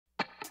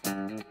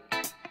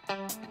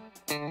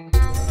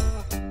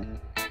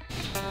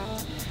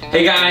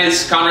Hey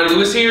guys, Conrad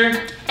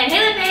here. And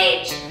Hayley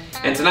Paige.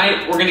 And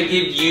tonight we're gonna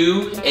give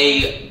you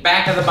a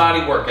back of the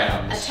body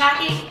workout.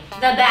 Attacking the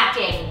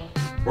backing.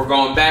 We're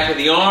going back of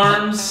the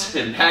arms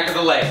and back of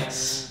the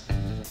legs.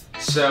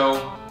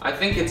 So I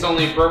think it's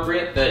only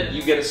appropriate that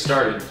you get us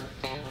started.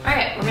 All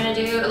right, we're gonna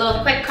do a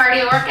little quick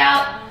cardio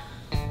workout.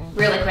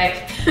 Really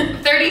quick.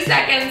 30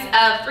 seconds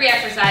of 3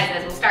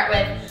 exercises. We'll start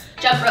with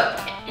jump rope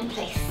in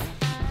place.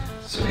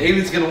 So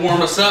Hayley's gonna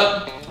warm us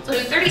up. So do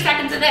 30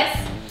 seconds of this,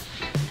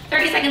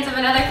 30 seconds of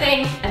another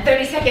thing, and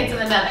 30 seconds of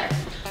another.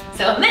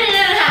 So a minute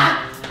and a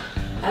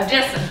half of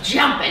just some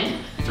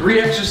jumping.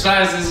 3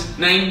 exercises,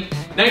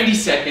 90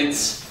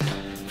 seconds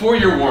for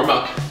your warm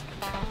up.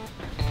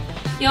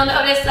 You'll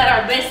notice that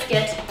our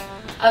biscuit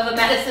of a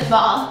medicine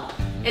ball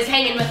is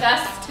hanging with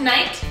us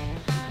tonight.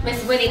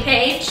 Miss Winnie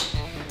Paige.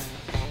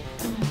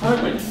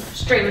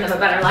 She's dreaming of a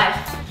better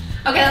life.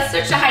 Okay, let's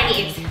switch to high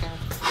knees.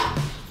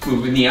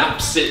 Moving the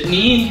opposite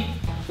knee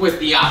with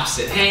the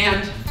opposite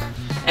hand.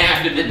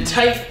 Abdomen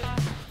tight,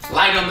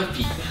 light on the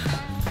feet.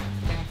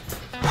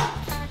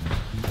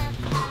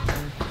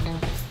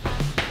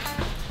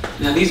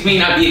 Now these may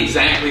not be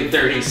exactly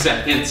 30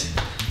 seconds,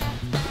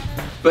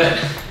 but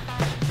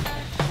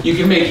you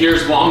can make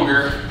yours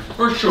longer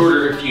or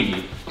shorter if you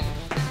need.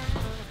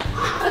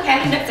 Okay, I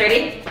think that's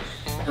 30.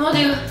 And we'll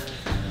do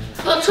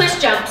little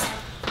twist jumps.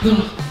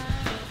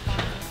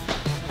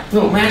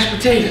 Little mashed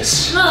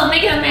potatoes. Oh,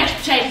 make it a mashed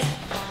potatoes.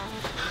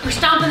 We're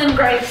stomping them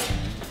grapes.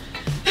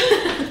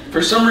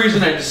 For some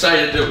reason I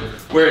decided to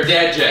wear a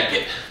dad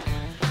jacket.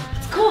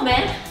 It's cool,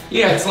 man.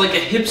 Yeah, it's like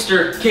a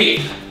hipster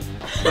cape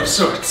of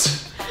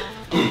sorts.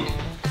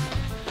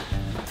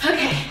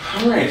 Okay.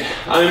 All right,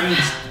 I'm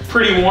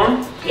pretty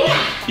warm. Yeah.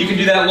 You can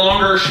do that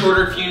longer or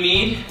shorter if you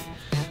need.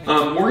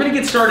 We're gonna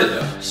get started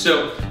though.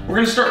 So we're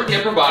gonna start with the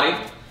upper body.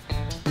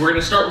 We're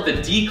gonna start with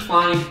a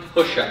decline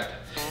push-up.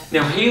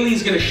 Now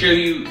Hayley's gonna show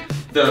you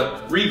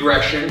the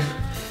regression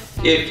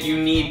if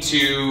you need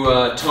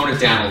to tone it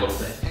down a little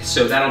bit.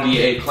 So that'll be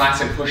a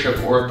classic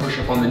push-up or a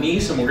push-up on the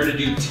knees, and we're gonna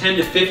do 10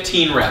 to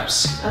 15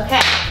 reps.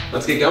 Okay.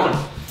 Let's get going.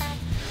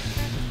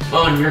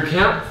 On your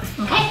count.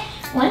 Okay.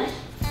 1,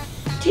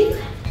 2,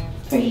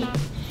 3,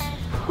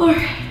 4,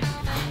 5,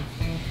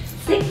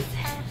 6,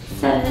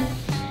 7,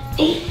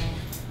 8,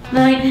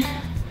 9,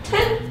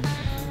 10,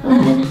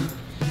 11,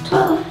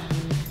 12,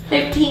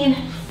 13,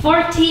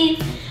 14,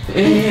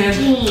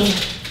 15.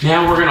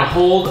 Now we're gonna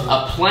hold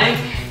a plank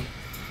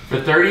for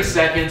 30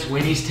 seconds.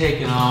 Winnie's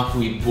taking off.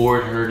 We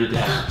bored her to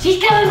death.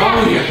 She's coming back.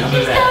 Oh, you're coming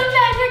She's back. coming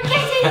back for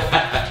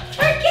kisses.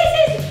 For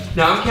kisses.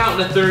 Now I'm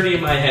counting to 30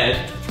 in my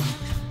head.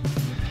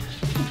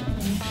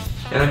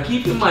 And I'm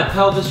keeping my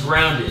pelvis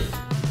rounded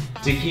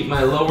to keep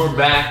my lower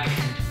back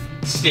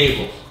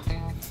stable.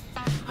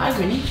 Hi,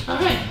 Winnie.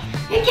 Hi.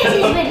 Hey,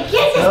 kisses, Winnie.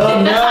 Kisses.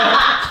 Oh no.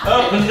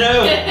 Oh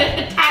no.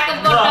 Attack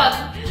of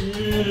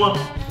both.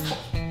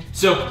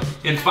 So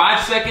in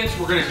 5 seconds,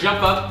 we're gonna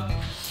jump up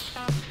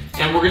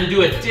and we're gonna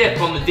do a dip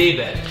on the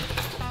daybed.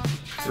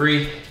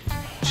 3,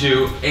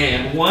 2,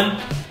 and 1.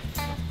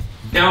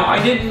 Now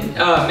I didn't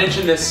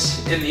mention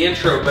this in the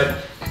intro,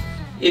 but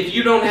if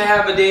you don't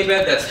have a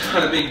daybed, that's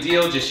not a big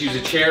deal. Just use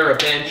a chair, a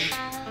bench,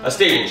 a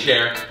stable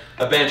chair,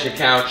 a bench, a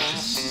couch, a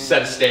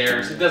set of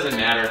stairs. It doesn't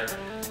matter.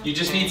 You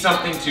just need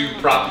something to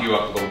prop you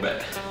up a little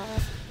bit.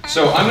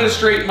 So I'm gonna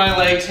straighten my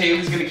legs.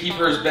 Hayley's gonna keep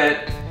hers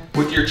bent.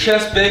 With your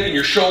chest big and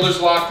your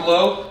shoulders locked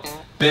low,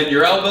 bend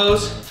your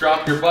elbows,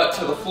 drop your butt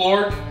to the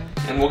floor,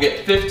 and we'll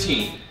get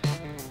 15.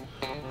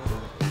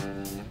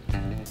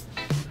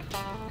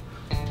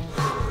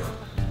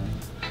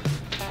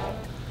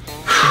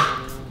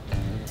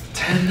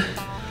 10.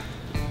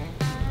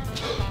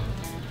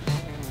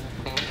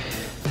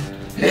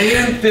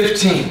 And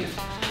 15.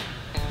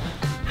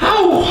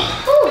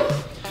 Ow!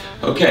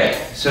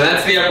 Okay, so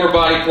that's the upper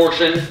body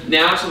portion.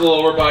 Now to the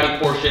lower body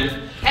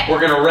portion. We're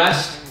gonna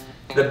rest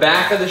the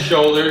back of the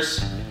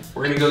shoulders.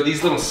 We're gonna go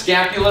these little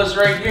scapulas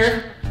right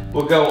here.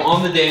 We'll go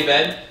on the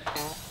daybed.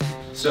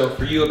 So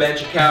for you, a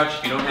bench, a couch.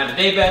 If you don't have a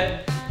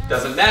daybed,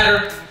 doesn't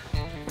matter.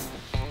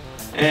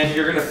 And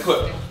you're gonna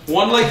put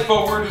one leg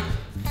forward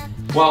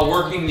while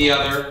working the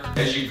other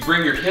as you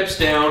bring your hips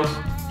down,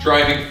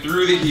 driving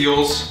through the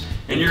heels.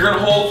 And you're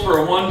gonna hold for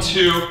a 1,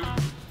 2,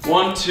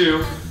 1,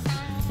 2,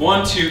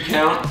 1, 2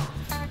 count.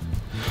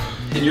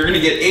 And you're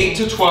gonna get 8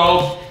 to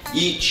 12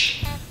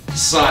 each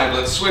side.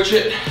 Let's switch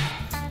it.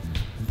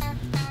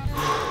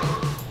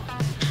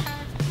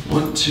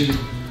 1, 2,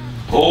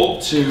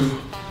 hold 2,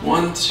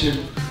 1, 2,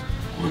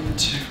 1,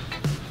 2,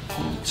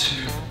 hold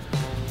 2.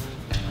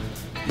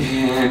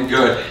 And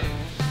good.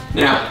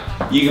 Now,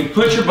 you can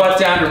put your butt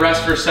down to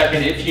rest for a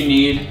second if you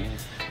need,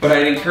 but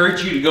I'd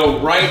encourage you to go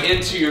right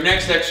into your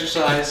next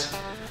exercise,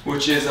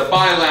 which is a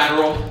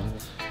bilateral.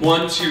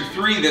 1, 2,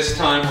 3 this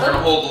time. We're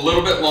gonna hold a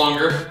little bit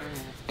longer.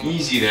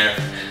 Easy there.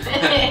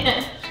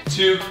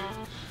 2,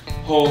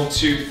 hold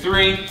 2,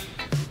 3.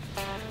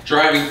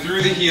 Driving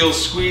through the heels,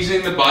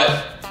 squeezing the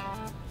butt.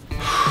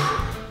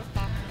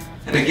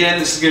 And again,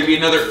 this is gonna be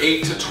another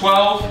 8 to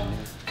 12.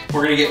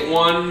 We're gonna get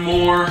one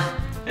more,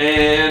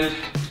 and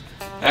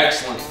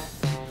excellent.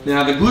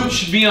 Now the glutes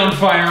should be on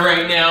fire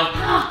right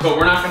now, but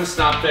we're not gonna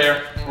stop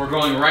there. We're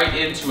going right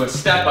into a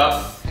step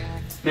up.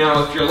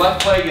 Now if your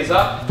left leg is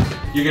up,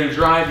 you're gonna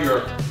drive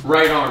your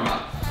right arm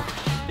up.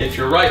 If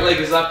your right leg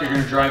is up, you're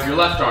gonna drive your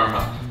left arm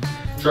up.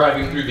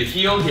 Driving through the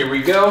heel, here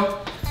we go.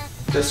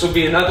 This will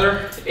be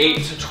another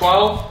 8 to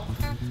 12.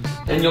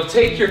 And you'll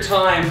take your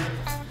time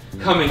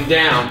coming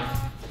down.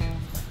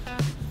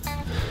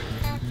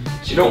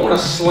 You don't want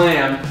to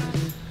slam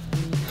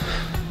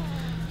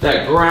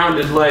that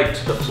grounded leg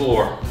to the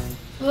floor.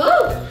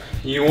 Woo.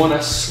 You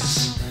want to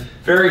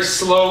very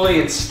slowly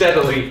and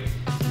steadily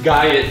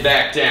guide it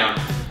back down.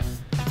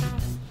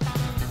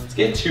 Let's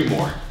get 2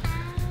 more.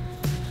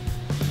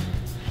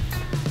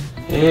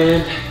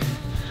 And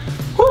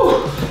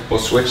whew, we'll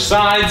switch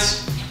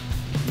sides.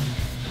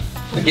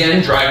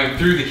 Again, driving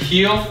through the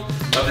heel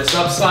of this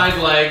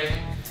upside leg,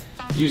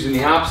 using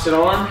the opposite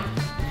arm.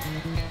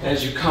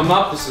 As you come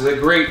up, this is a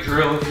great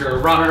drill if you're a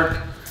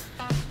runner.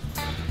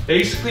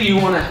 Basically, you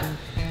want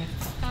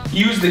to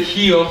use the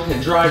heel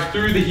and drive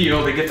through the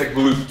heel to get the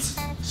glutes,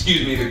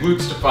 the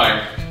glutes to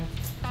fire.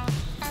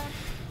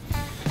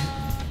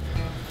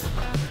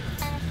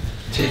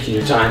 Taking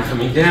your time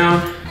coming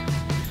down.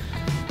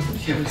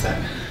 Okay, what's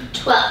that?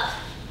 12.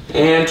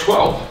 And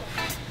 12.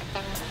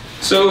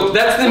 So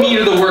that's the meat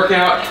of the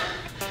workout.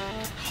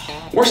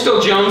 We're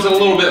still jonesing a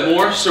little bit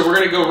more, so we're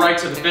gonna go right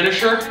to the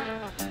finisher.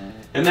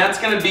 And that's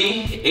gonna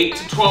be 8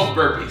 to 12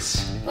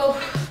 burpees.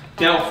 Oof.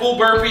 Now, a full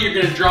burpee, you're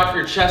gonna drop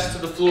your chest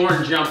to the floor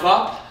and jump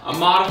up. A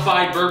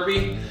modified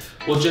burpee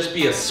will just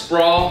be a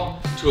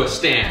sprawl to a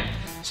stand.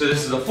 So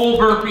this is a full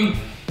burpee,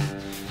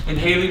 and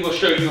Hayley will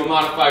show you a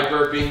modified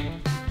burpee.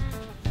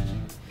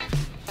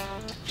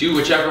 Do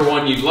whichever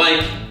one you'd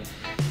like.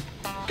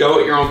 Go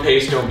at your own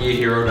pace, don't be a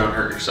hero, don't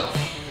hurt yourself.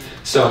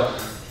 So,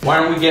 why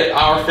don't we get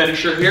our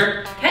finisher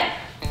here? Okay.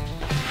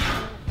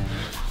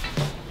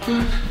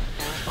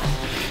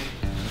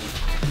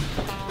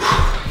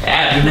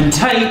 Abdomen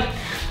tight,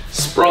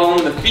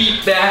 sprawling the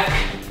feet back,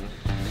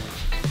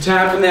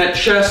 tapping that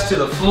chest to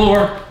the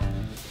floor.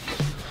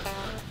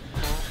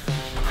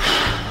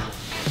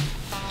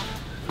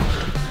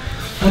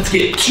 Let's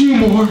get 2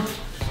 more.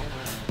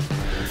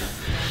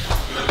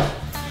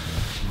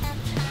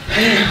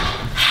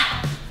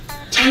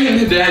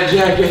 Tighten the dad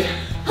jacket.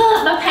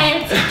 Oh, my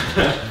pants.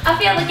 I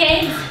feel the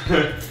gains.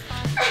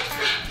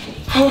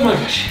 Oh my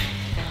gosh.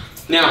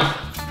 Now,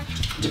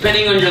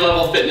 depending on your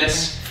level of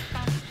fitness,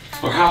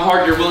 or how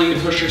hard you're willing to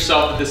push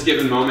yourself at this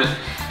given moment,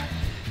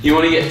 you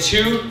want to get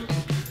 2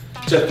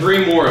 to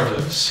 3 more of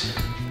those.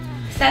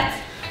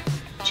 Sets?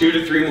 2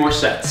 to 3 more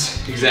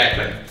sets,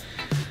 exactly.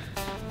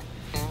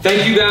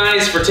 Thank you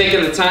guys for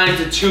taking the time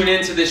to tune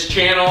into this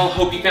channel.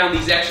 Hope you found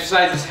these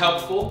exercises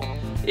helpful.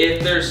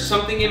 If there's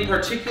something in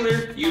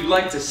particular you'd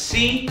like to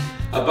see,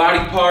 a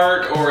body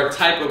part or a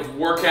type of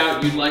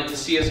workout you'd like to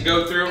see us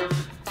go through,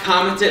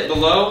 comment it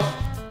below.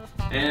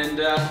 And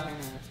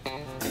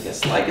I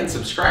guess like and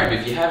subscribe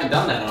if you haven't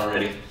done that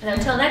already. And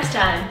until next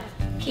time,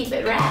 keep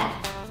it rad.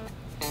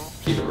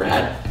 Keep it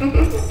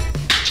rad.